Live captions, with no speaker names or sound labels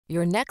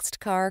Your next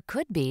car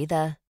could be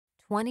the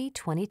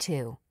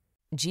 2022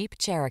 Jeep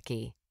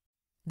Cherokee.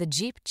 The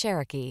Jeep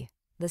Cherokee,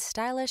 the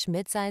stylish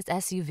midsize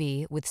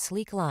SUV with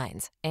sleek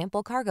lines,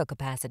 ample cargo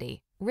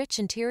capacity, rich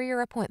interior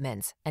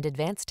appointments, and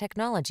advanced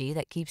technology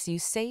that keeps you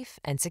safe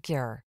and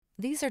secure.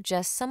 These are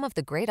just some of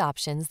the great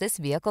options this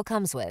vehicle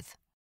comes with: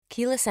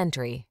 keyless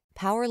entry,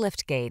 power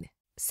liftgate,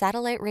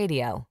 satellite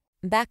radio,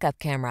 backup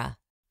camera,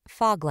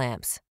 fog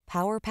lamps,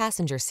 power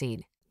passenger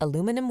seat,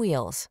 aluminum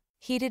wheels,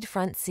 heated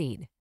front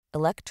seat,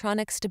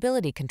 electronic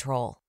stability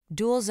control,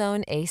 dual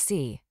zone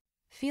AC.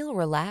 Feel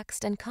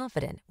relaxed and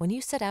confident when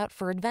you set out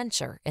for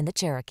adventure in the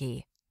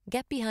Cherokee.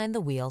 Get behind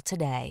the wheel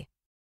today.